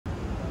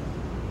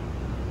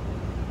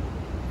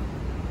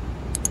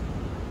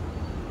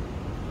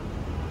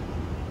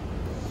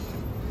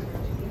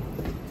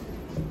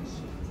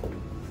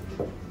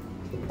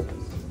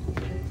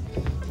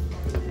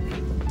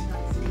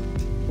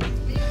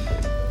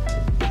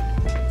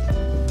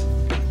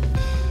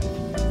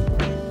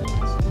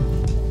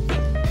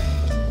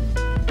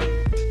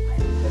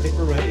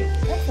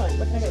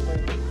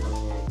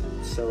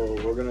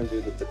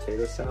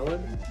potato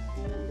salad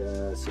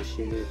and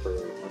sashimi for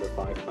under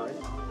 5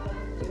 times.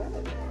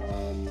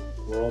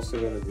 We're also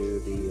going to do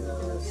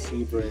the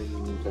sea bream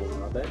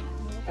donabe.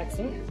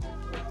 Excellent.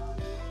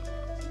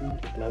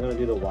 And I'm going to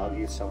do the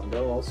wagyu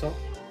sando also.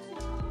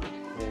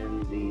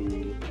 And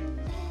the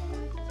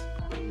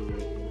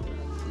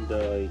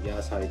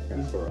yasai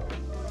tempura.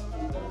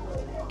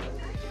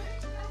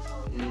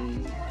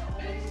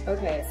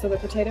 Okay, so the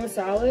potato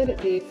salad,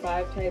 the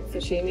 5-type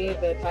sashimi,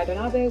 the Thai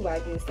donabe,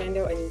 wagyu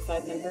sando, and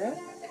yasai tempura.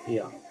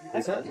 Yeah.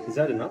 Is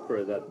that enough or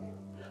is that?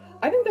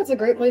 I think that's a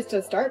great place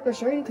to start for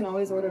sure. You can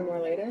always order more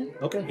later.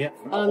 Okay, yeah.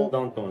 I'll hold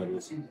on to one of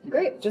these.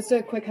 Great. Just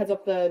a quick heads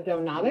up, the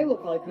donabe will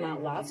probably come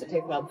out last. It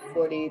takes about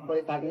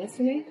 40-45 minutes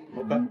to make.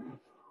 Okay.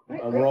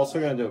 Right, We're also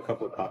going to do a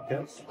couple of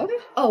cocktails. Okay.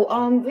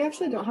 Oh, we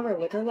actually don't have our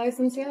liquor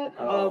license yet.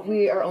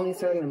 We are only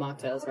serving the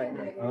mocktails right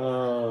now.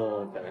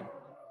 Oh, okay.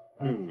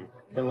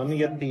 Then let me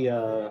get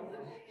the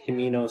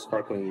Himino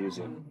sparkling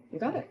yuzu. You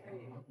got it.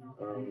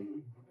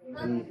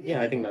 And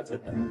yeah, I think that's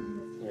it then.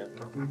 Yeah.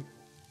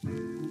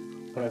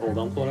 Can I hold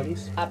on to one of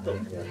these?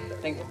 Absolutely. Yeah,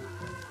 okay. Thank you.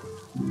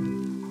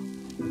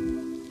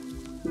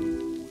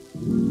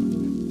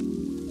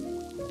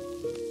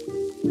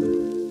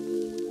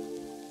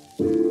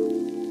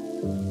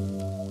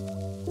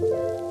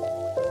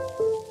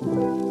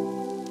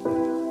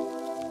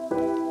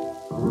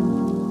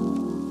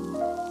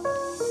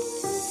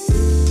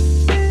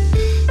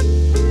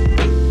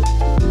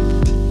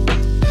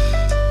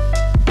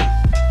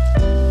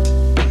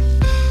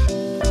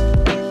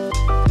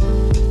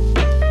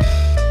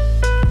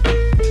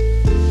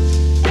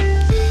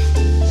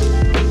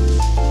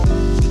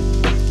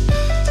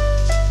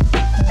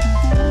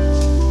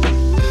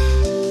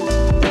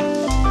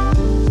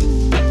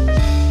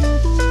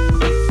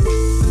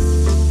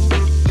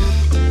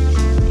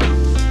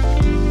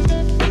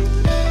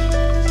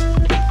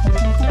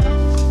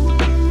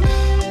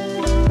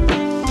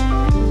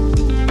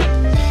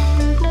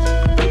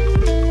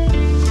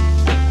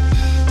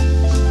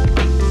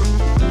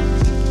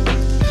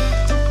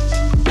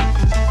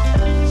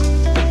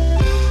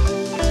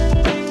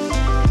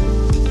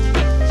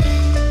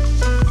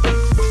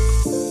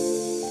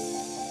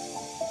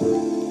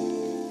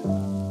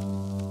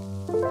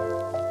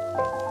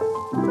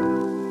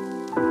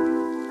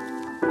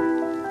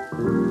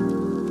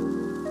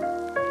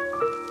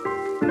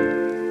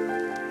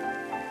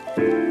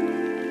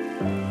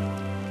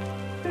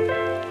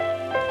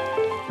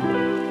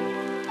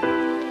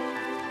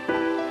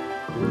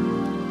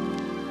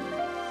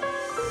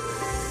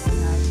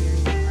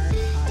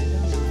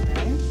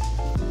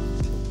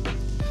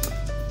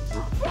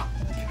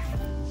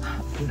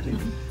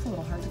 It's a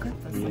little hard to grip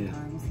this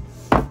sometimes.